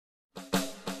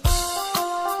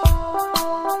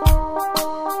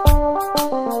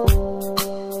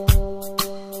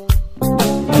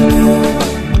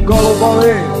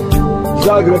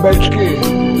zagrebački,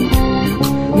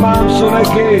 mam su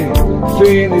neki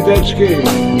fini dečki.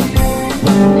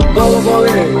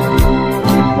 Golubovi,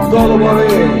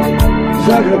 golubovi,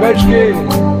 zagrebački.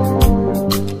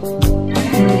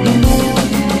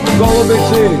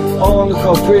 Golubici, on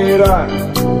hopira,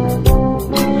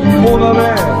 puno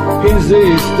me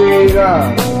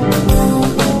inzistira.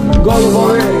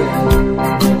 Golubovi,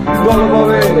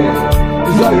 golubovi,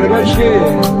 zagrebački.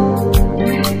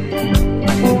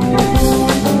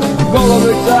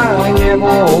 Golubica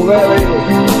njemu veli,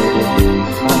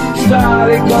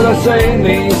 stari ko da se i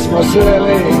nismo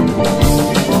sreli.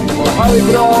 Ali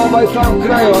probaj tam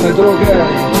kraj one druge,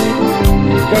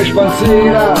 kaj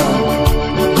špancira,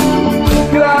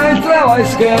 kraj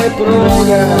tramvajske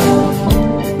pruge.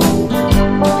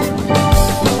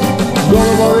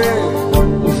 Golubovi,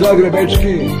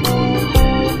 zagrebački,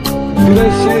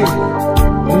 gde si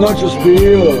noću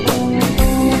spio?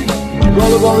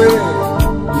 Golubovi,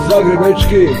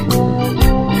 zagrebački,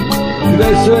 gde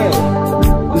se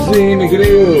zimi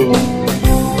griju?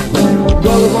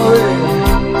 Golubovi,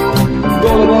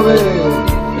 golubovi,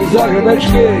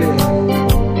 zagrebački.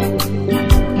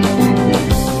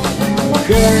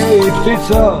 Hej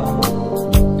ptica,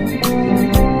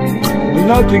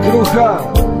 noti kruha,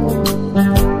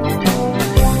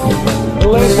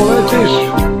 lepo letiš,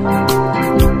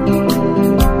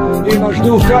 imaš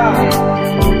duha.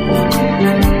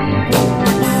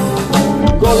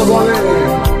 Golubovi,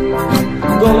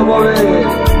 golubovi,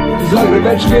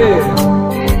 zagrebački.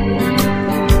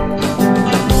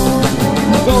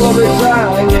 Golubica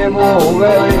njemu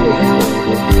veli,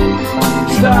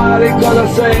 stari ko da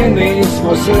se i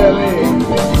nismo sreli.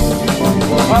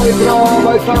 Ali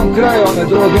probaj tam kraj one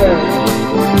druge,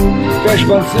 kaj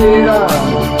špancira,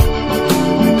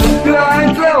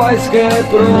 kraj tramvajske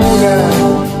pruge.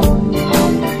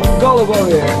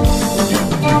 Golubovi.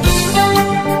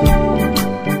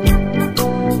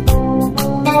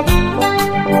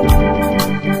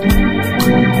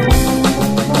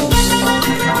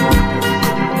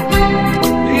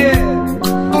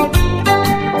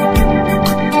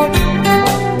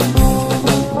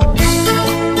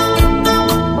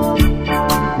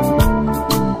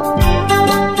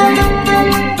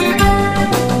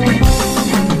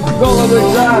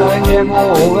 Golubica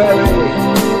njemu veli,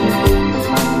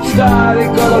 stari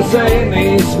ko da se i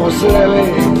nismo sreli.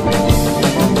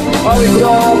 Ali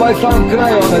probaj tam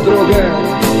kraj one druge,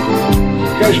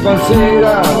 kaj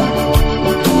špancira,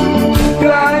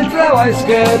 kraj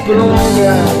tramvajske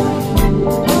pruge.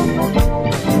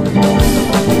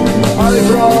 Ali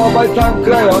probaj tam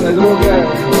kraj one druge,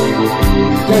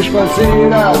 kaj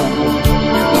špancira,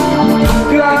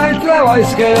 kraj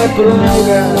tramvajske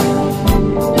pruge.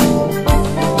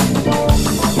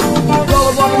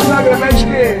 Golubovi,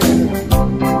 zagrebački.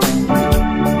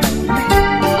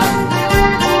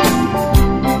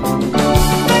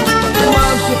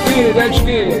 Mam su fini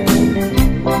dečki.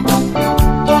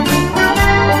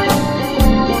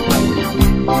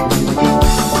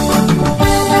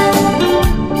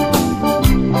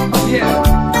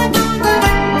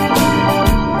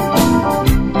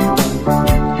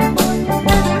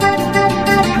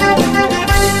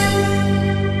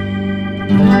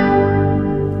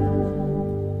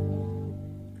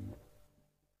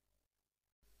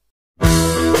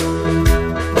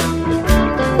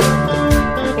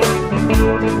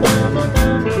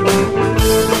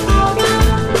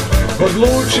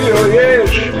 Odlučio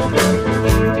jež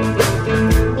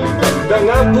da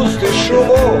napusti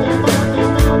šumu,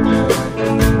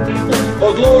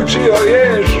 odlučio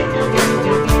jež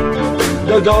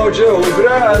da dođe u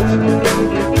grad.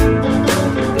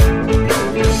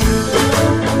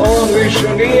 On više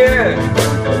nije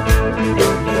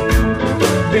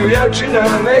divljačina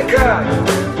neka,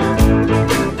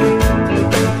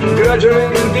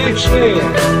 građanin dični,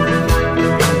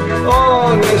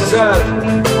 on je sad.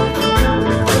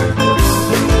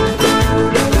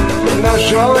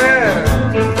 Našao je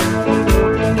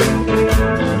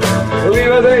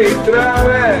livade i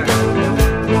trave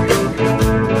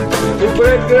u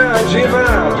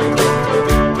predgrađima,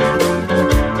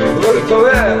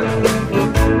 vrtove.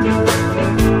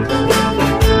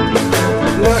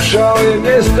 Našao je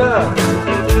mjesta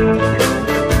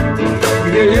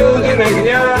gdje ljudi ne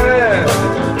gnjave.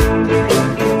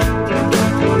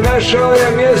 Našao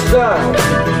je mjesta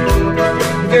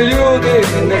gdje ljudi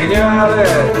ne gnjave.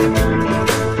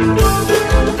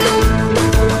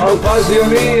 Al pazio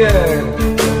nije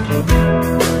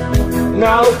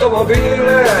na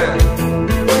automobile,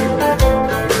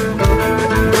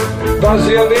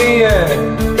 pazio nije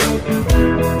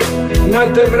na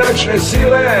te mračne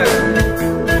sile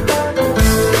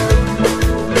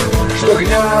što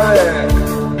mrnjave,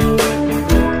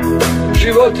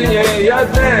 životinje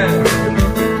jadne,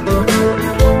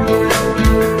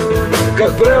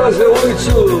 kad prelaze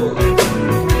ulicu,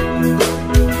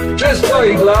 često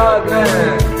i gladne.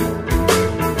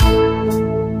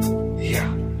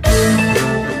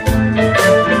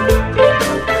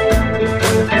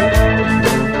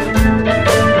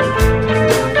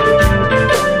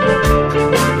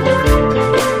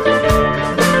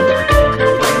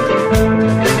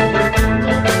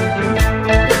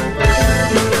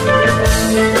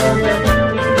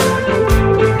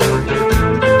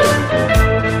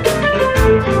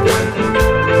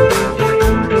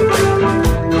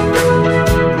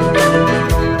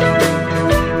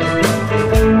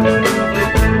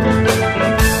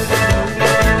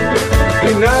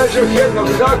 Jednog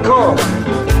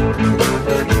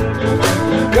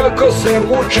kako se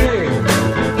muči,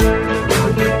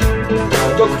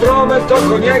 dok promet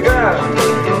oko njega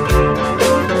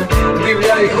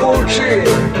divlja i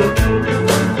huči.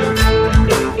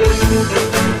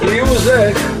 I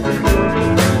uzeh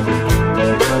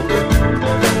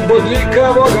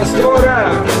bodljikavoga stvora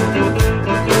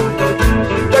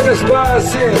da ga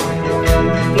spasim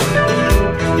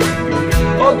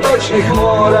od noćnih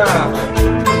mora.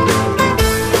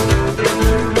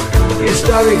 I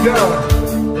stavi ga,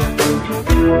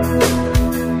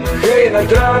 hej, na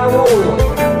travu,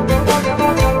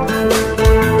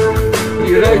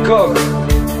 i rekoh,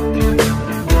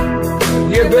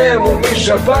 jebe mu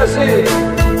miša, pazi,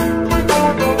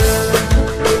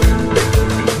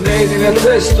 ne idi na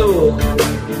cestu,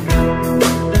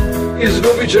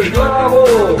 izgubit ćeš glavu.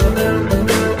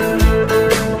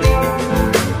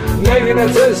 Ne idi na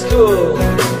cestu,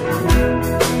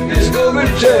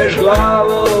 izgubit ćeš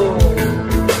glavu.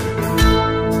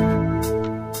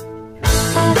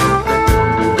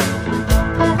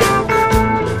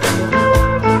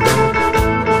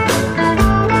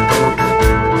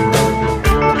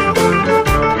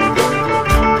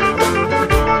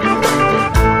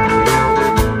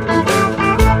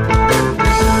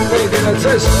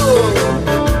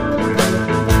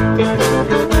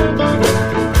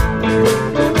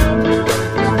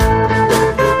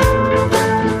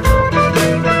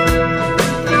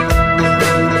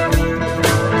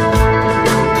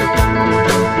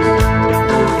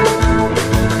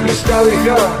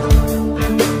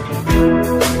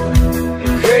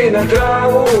 Hej, na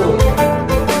travu,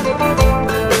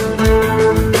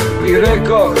 i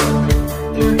rekoh,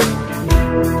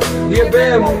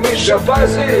 jebe mu miša,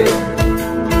 pazi,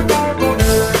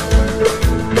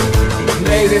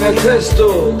 ne idi na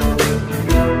cestu,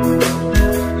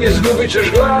 izgubit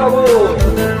ćeš glavu.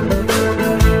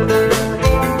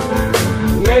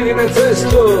 Ne idi na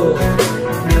cestu,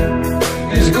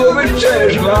 izgubit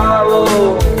ćeš glavu.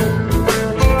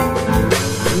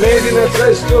 Ne idi na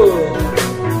cestu,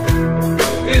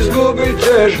 izgubit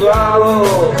ćeš glavu.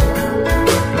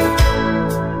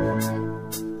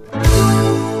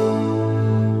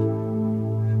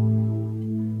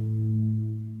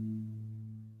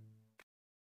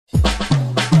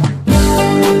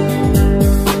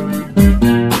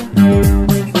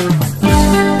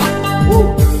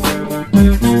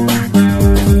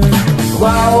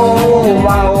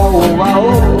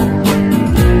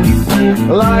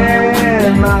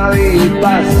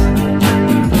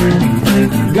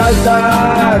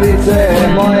 Gazdarice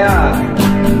moja,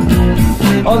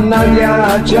 on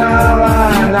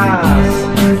nadjačava nas,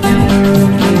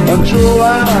 on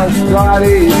čuva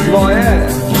stvari svoje,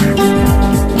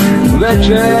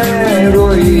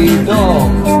 večeru i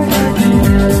dom.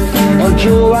 On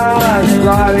čuva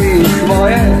stvari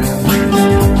svoje,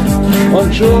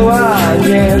 on čuva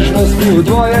nježnosti u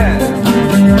dvoje.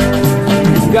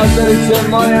 Gazdarice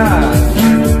moja,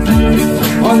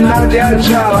 on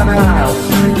nadjačava nas.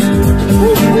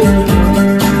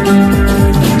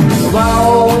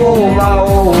 Vau,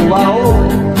 vau, vau,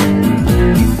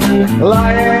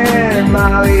 laje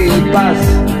mali pas.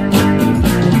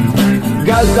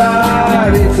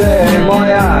 Gazdarice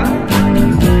moja,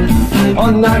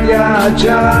 on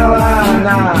nadjačava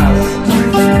nas.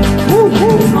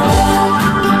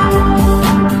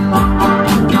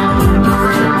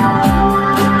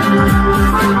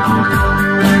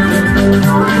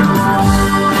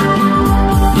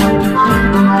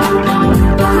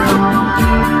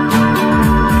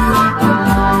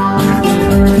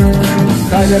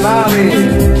 Hajde mali,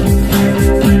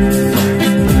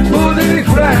 budi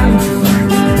friend,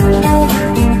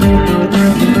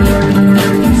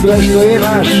 sve što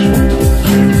imaš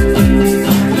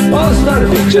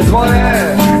ostati će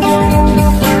tvoje.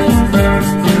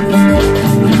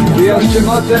 I još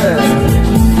ćemo te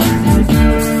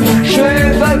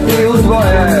šetat igrati u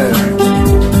dvoje.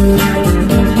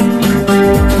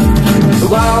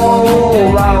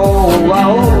 Vau, vau,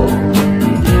 vau,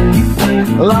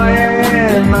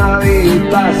 laje mali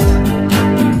pas.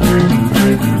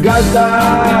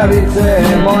 Gazdarice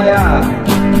moja,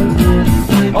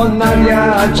 ona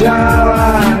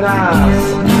jačala nas.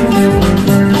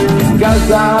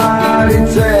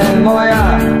 Gazdarice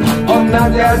moja,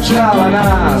 ona jačala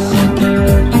nas.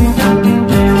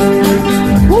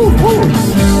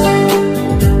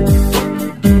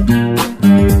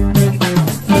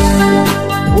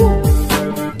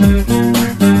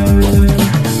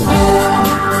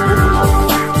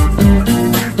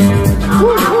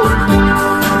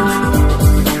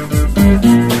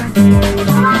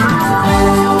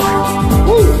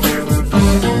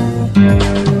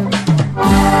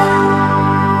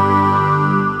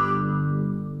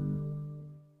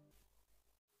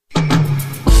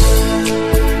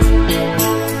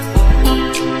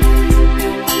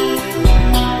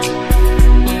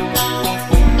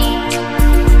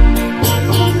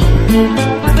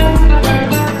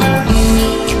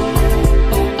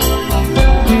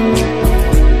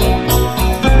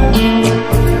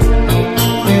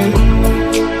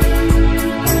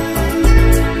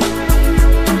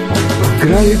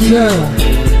 Kraljica,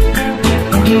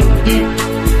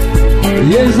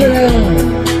 jezera,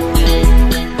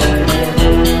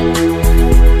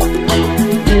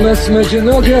 ima smeđe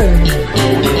noge,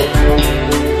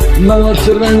 malo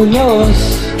crvenu nos.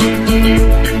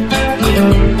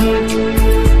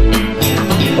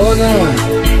 Ona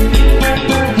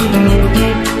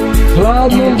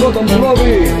hladnom vodom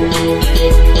plovi,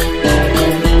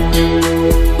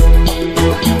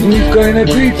 nitko je ne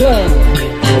pita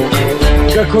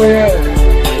kako je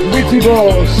biti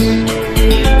bos.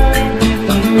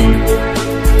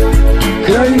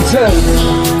 Kraljica,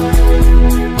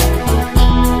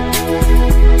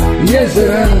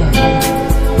 jezera,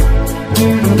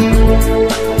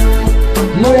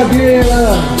 moja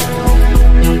bijela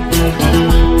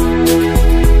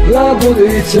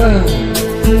labudica.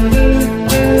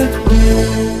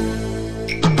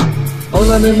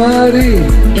 Ona ne mari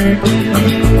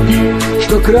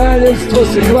što kraljevstvo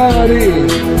se kvari.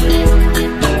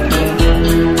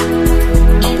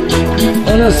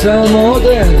 Ona samo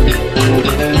ode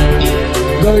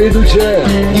do iduće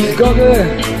zgode.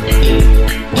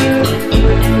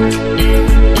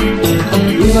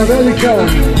 Ima velika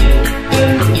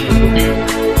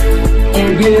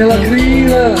bijela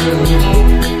krila,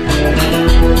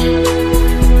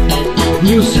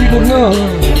 nju sigurno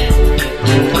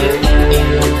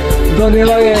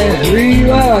donijela je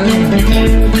riva.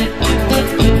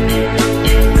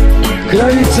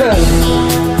 Kraljica,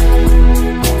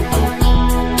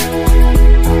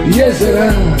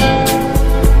 jezera,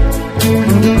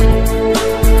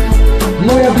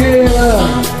 moja bijela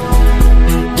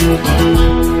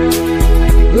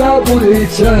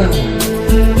labudica.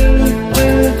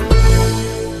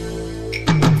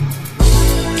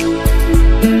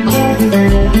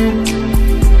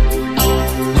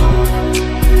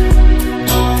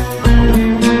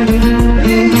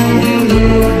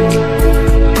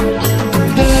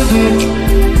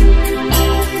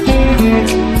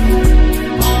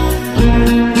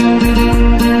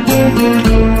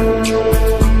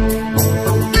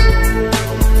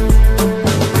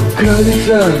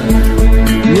 Kraljica,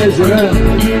 jezera,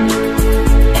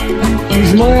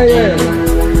 iz moje je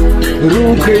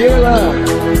ruke jela,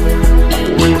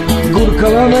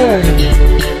 gurkala me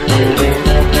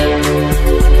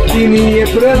i nije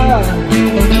prela.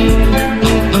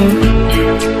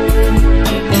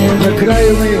 Na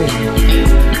kraju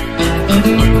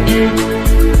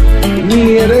mi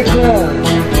nije rekla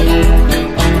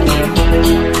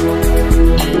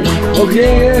gdje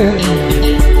je.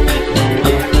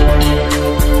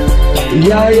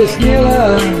 Ja je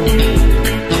snijela.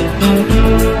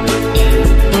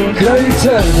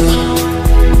 Kraljica,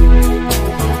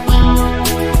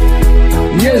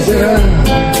 jezera,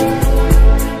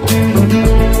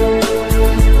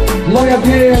 moja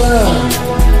bijela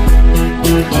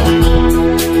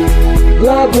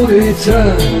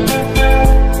labudica.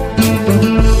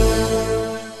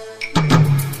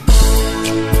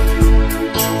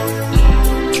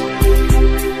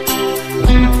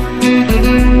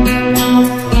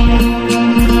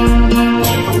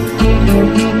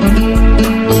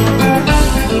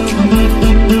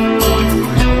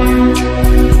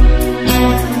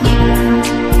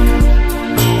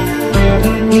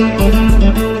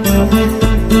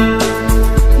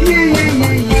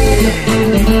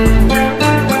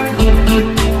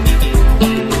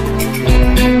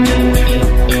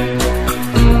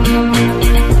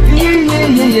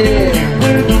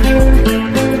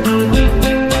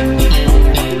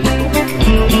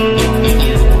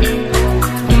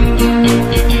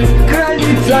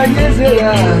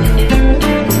 jezera.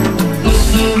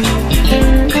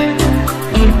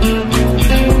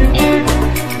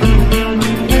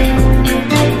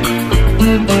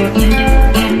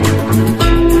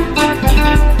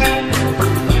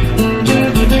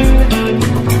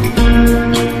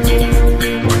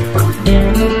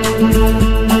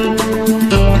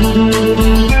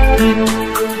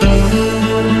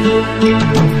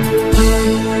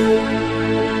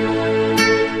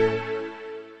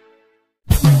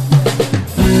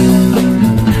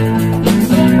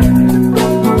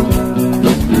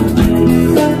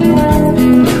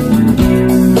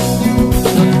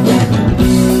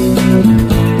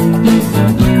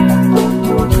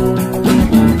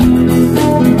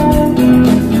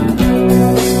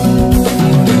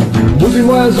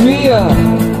 Zmija,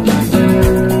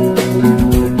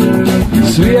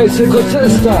 svijaj se kod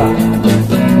cesta.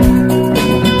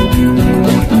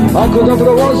 Ako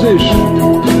dobro voziš,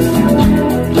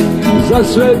 za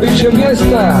sve bit će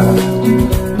mjesta.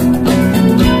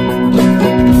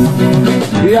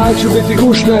 Ja ću biti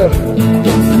gušter,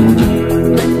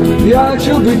 ja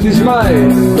ću biti zmaj.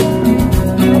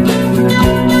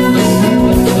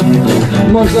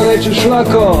 Možda nećeš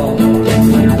lako,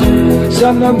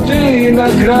 sa mnom ti na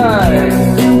kraj.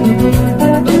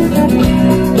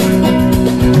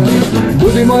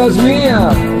 Budi moja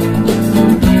zmija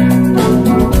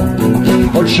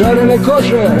od šarene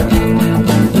kože,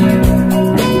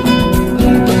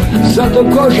 sa tom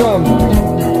kožom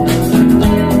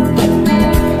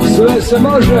sve se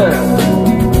može.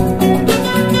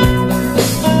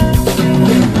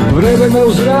 Vrebe me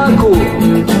u zraku,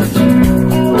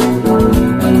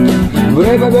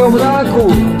 vrebe me u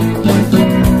mraku,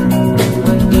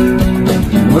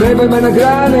 vrebaj me na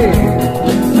grani,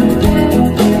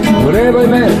 vrebaj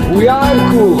me u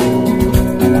jarku.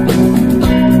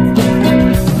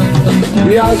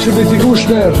 Ja ću biti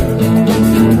gušter,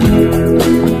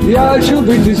 ja ću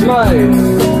biti zmaj.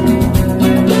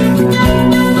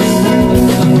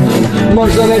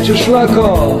 Možda nećeš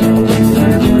lako,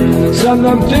 sa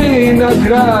mnom ti na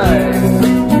kraj.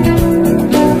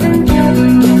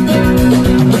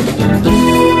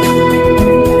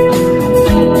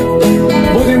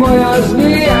 Budi moja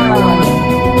zmija,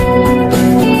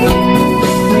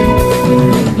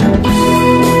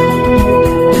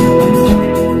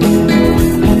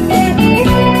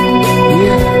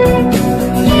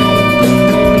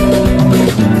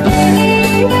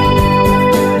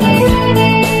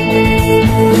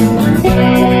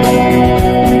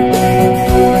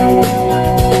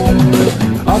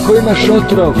 ako imaš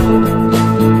otrov,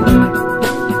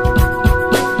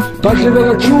 pažljivo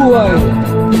ga čuvaj,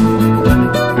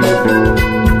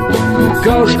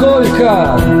 kao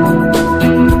školjka,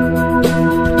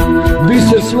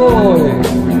 biser svoj.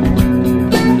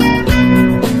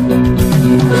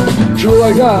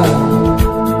 Čuvaj ga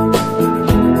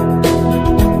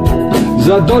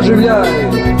za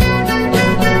doživljaj.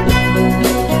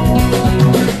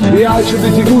 Ja ću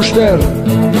biti gušter,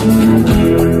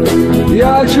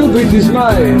 ja ću biti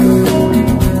zmaj.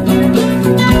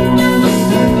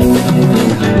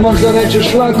 Možda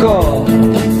nećeš lako,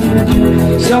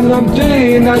 sa mnom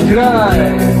ti na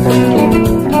kraj.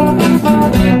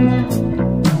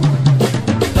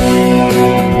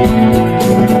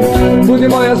 Budi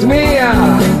moja zmija,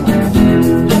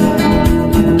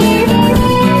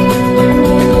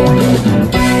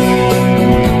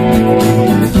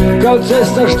 kao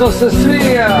cesta što se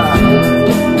svija.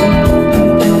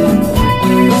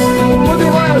 Budi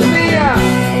moja zmija.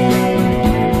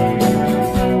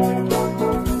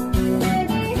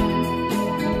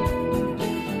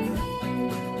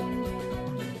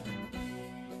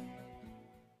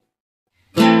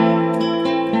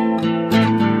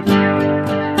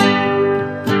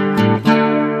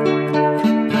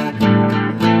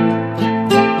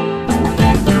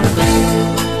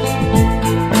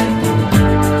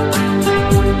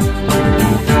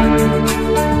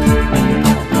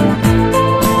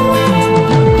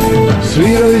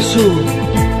 Svirali su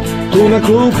tu na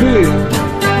klupi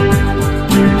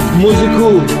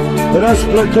muziku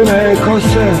raspletene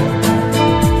kose,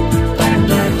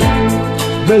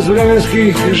 bez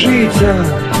vremenskih žica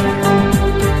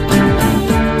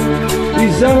i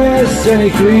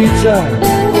zanesenih lica.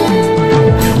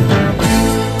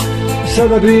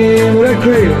 Sada bi im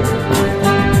rekli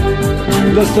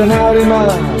da stanarima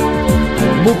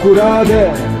muku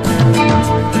rade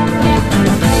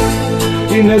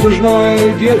i nedužnoj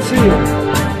djeci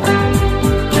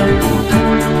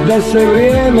da se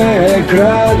vrijeme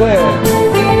krade.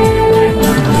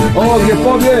 Ovdje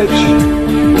pobjeć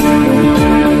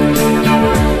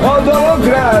od ovog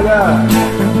grada,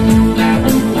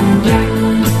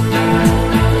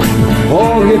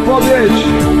 pobjeć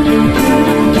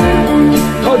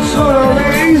od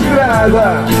surovih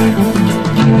zgrada.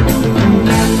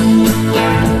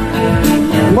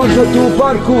 Možda tu u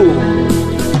parku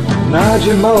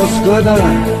nađem malo sklada,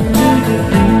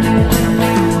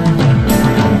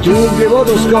 tu gdje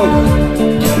vodoskok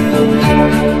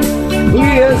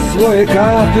lije svoje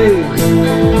kapi,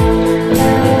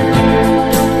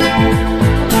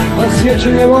 a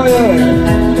sjećanje moje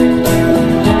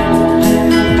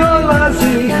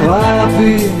dolazi i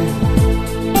hlapi.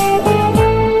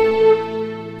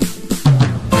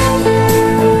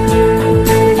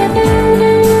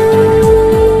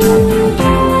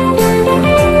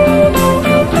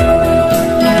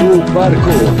 Tu u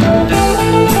parku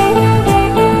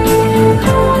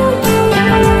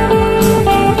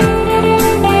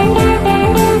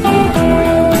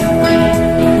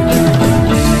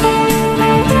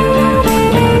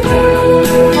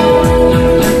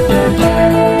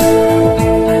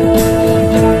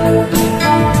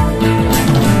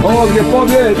ovdje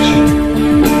pobjeć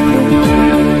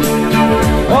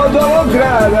od ovog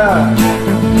grada,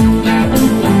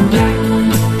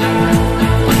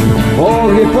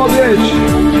 ovdje pobjeć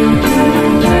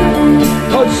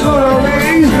od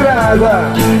surovih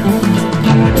zgrada.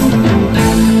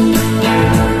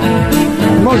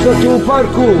 Možda tu u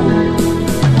parku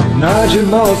nađem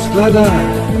malo sklada,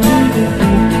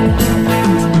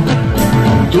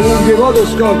 tu gdje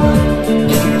vodoskok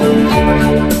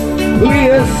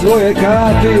lije svoje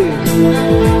kapi,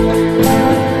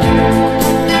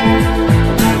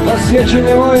 a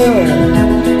sjećanje moje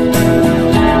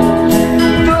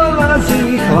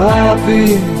dolazi i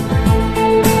hlapi,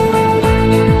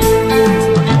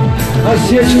 a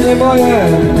sjećanje moje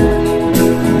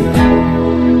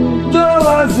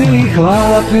dolazi i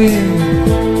hlapi.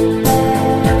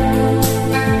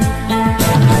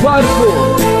 Parku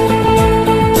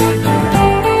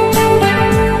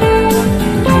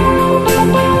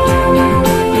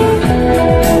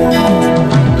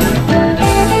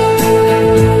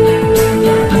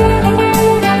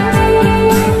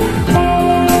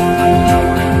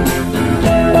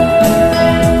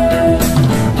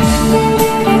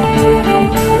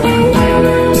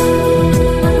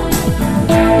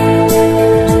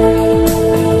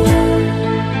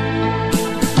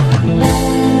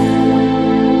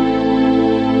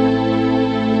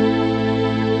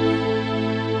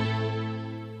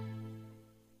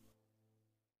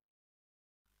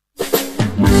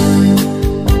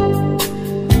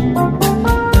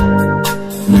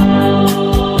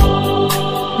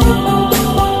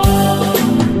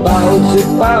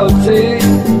Pauci,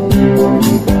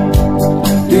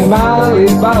 ti mali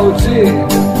pauci,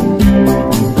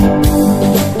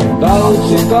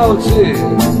 pauci, pauci,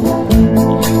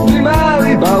 ti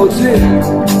mali pauci,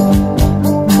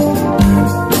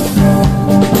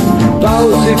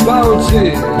 pauci,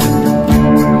 pauci,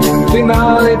 ti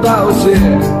mali pauci,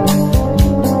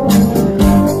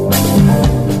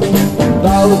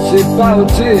 pauci,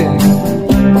 pauci,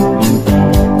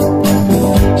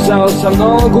 sao sam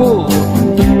nogu,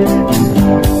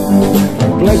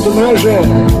 pletu mreže,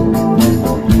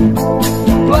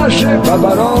 plaše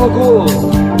babarogu.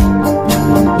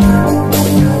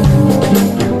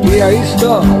 I ja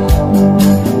isto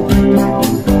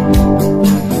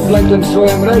pletem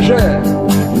svoje mreže,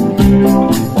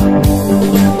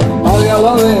 ali ja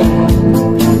lovim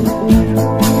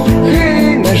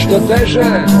i nešto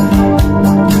teže.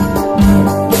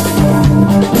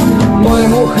 Moje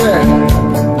muhe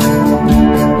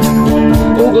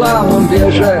uglavnom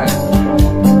bježe,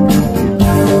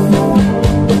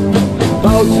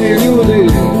 pauci ljudi,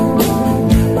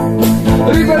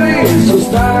 ribari su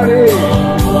stari,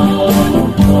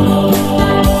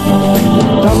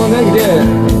 tamo negdje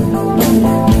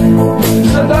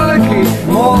sa dalekih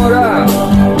mora,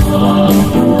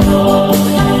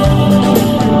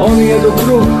 oni jedu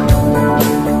kruh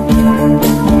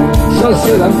sa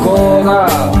 7 kora.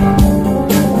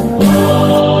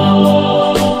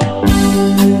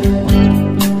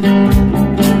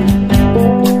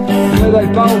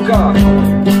 Gledaj pauka,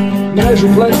 mrežu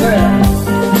plete,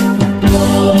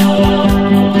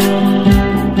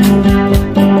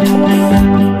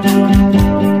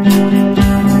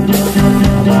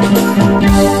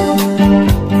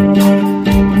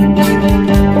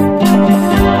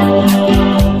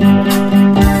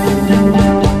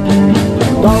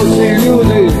 pauci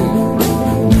ljudi,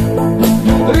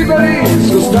 ribari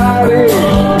su stari,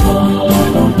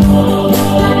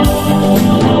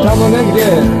 tamo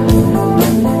negdje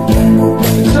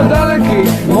sa dalekih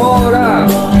mora.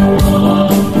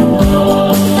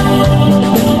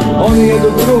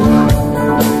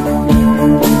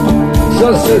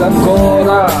 7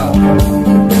 kora.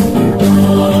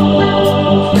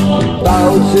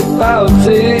 Pauci,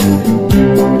 pauci,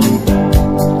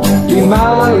 ti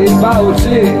mali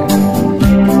pauci,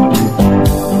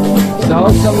 sa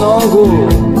 8 nogu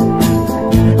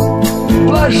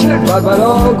plaše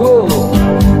barbarogu.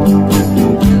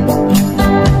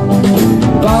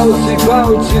 Pauci,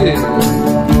 pauci,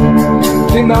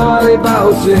 ti mali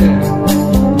pauci.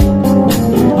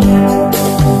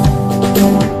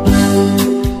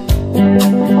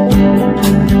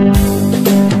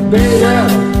 Bega,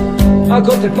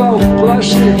 ako te pauk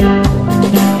plaši,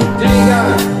 ti ga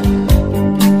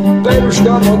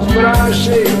peruškom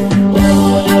odpraši.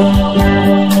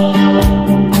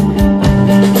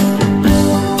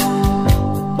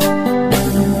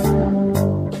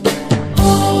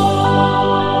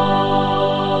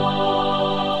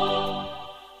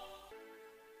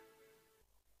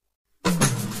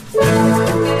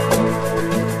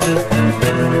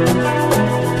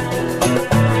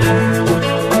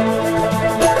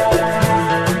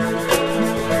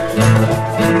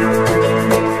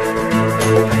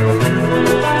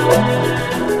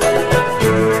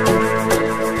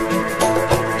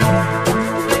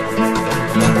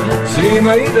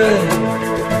 Zima ide,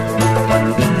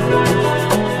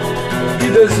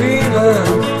 ide zima,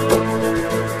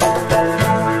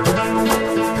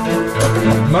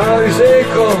 mali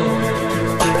Zeko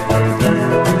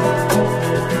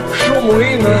šumu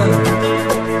ima.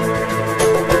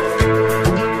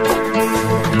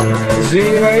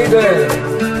 Zima ide,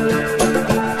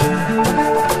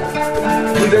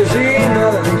 ide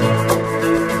zima,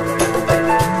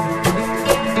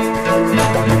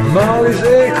 mali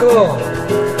Zeko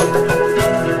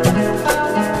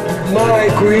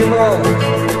majku ima.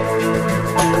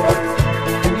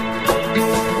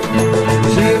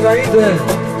 Zima ide,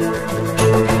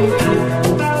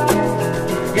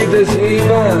 ide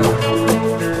zima,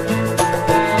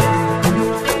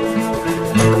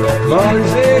 mali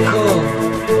Zeko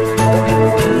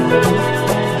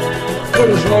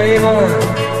krzno ima.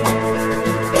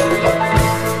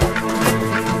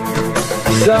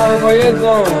 Samo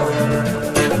jedno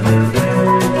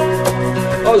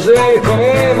o Zeko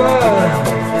nema,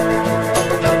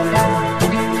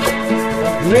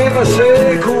 nema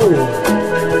Zeku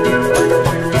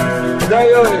da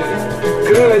joj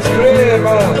kraljic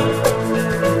sprema,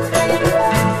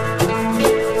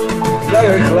 da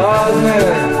joj hladne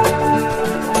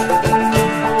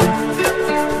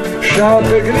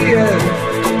šape grije,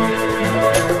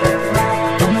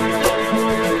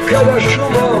 kada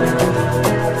šumom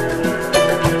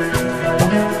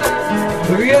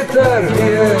vjetar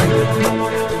je.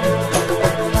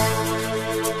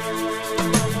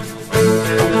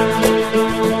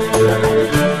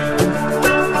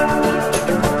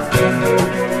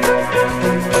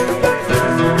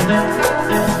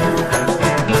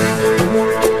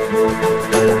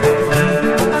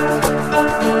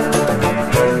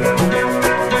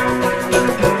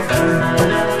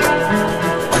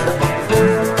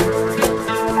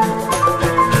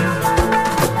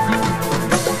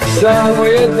 Samo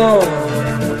jedno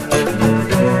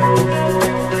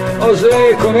o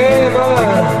Zeko nema,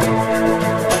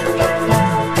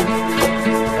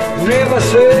 nema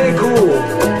Zeku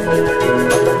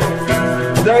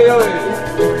da joj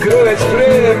kraljic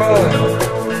sprema,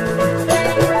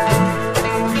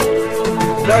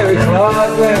 da joj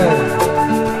hladne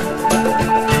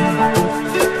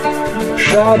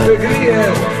šape grije,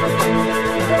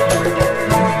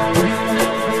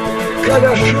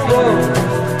 kada šumom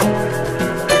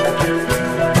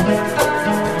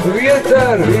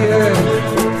vjetar vije.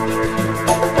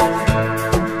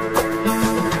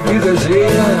 Ide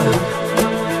zima,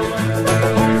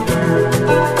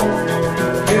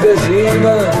 ide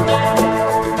zima,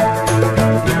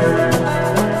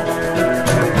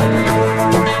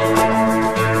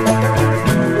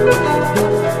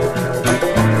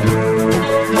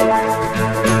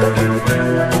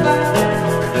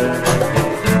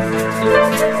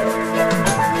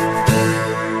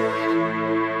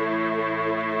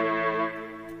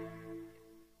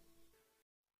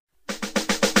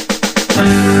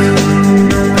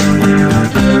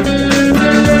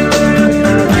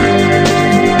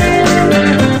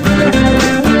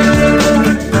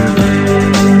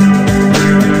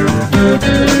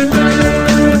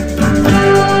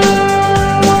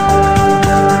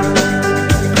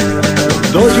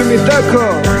 dođi mi tako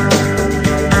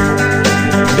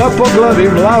da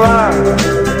pogladim lava,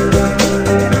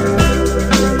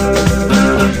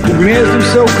 u gnijezdu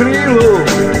se u krilu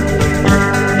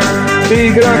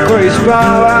tigra koji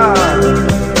spava,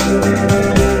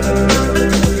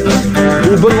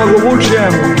 u brlogu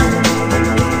vučem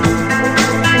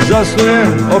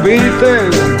zasnujem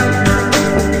obitelj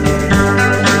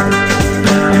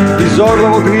iz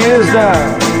orlovog gnijezda,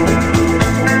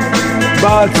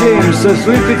 bacim se s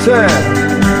litice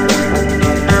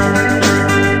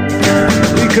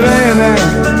i krene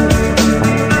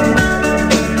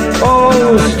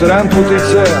u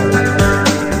stranputice,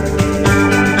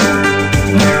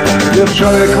 jer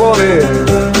čovjek voli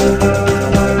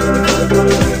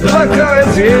takave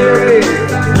zvijeri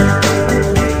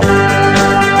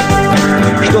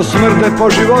što smrde po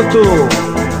životu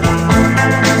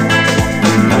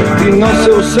i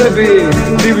nose u sebi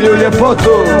divlju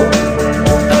ljepotu.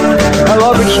 Ali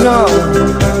obično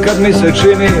kad mi se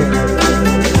čini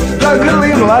da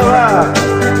grlim lava,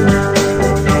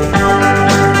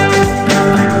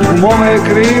 u mome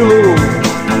krilu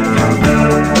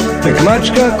tek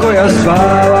mačka koja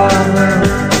spava.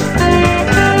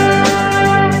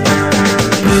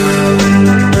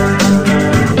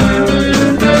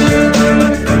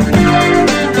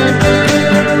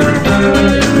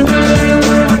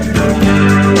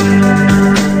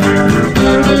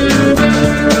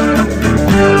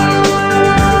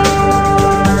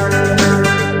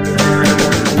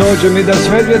 Dođe mi da s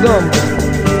medvjedom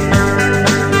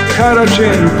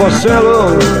haračim po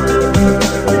selu,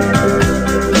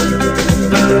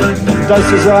 da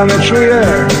se za me čuje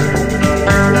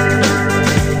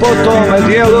po tome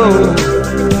dijelu.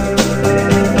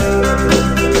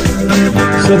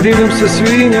 Sadinim se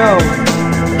svinjom,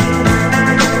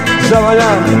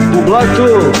 zavaljam u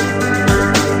blatu,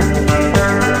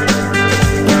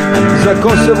 za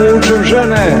kose vučem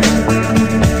žene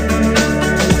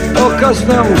o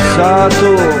kasnom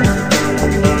satu,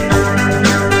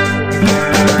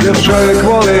 jer čovjek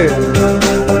voli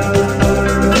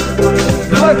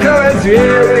takave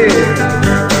zvijeri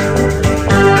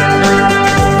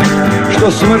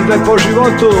što smrde po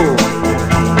životu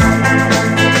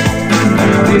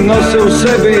i nose u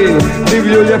sebi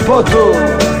divlju ljepotu.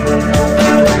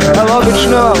 Ali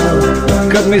obično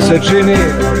kad mi se čini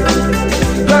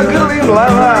da grlim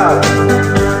lava,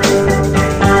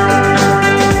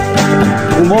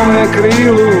 u mome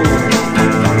krilu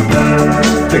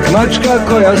tek mačka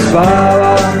koja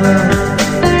spava.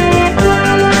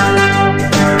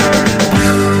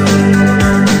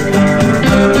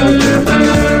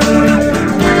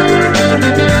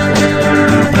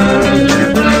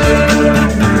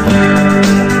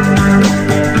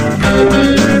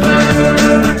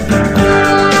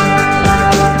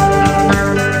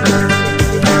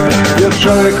 Jer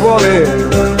čovjek voli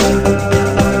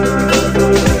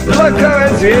takave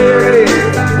zvijeri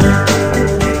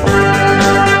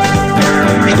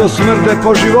što smrde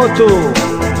po životu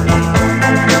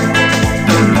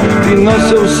i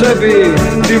nose u sebi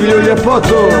divlju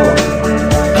ljepotu.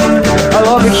 Ali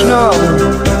obično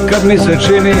kad mi se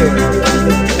čini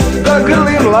da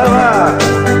grlim lava,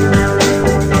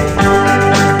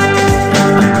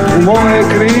 u moje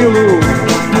krilu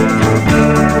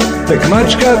tek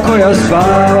mačka koja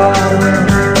spava.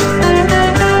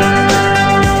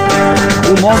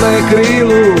 U mome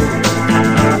krilu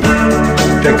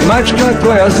tek mačka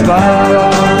koja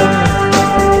spava.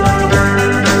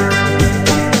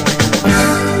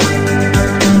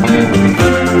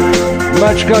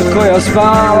 Mačka koja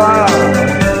spava,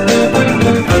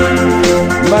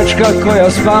 mačka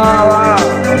koja spava,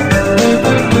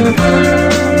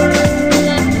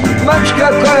 mačka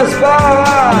koja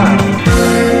spava.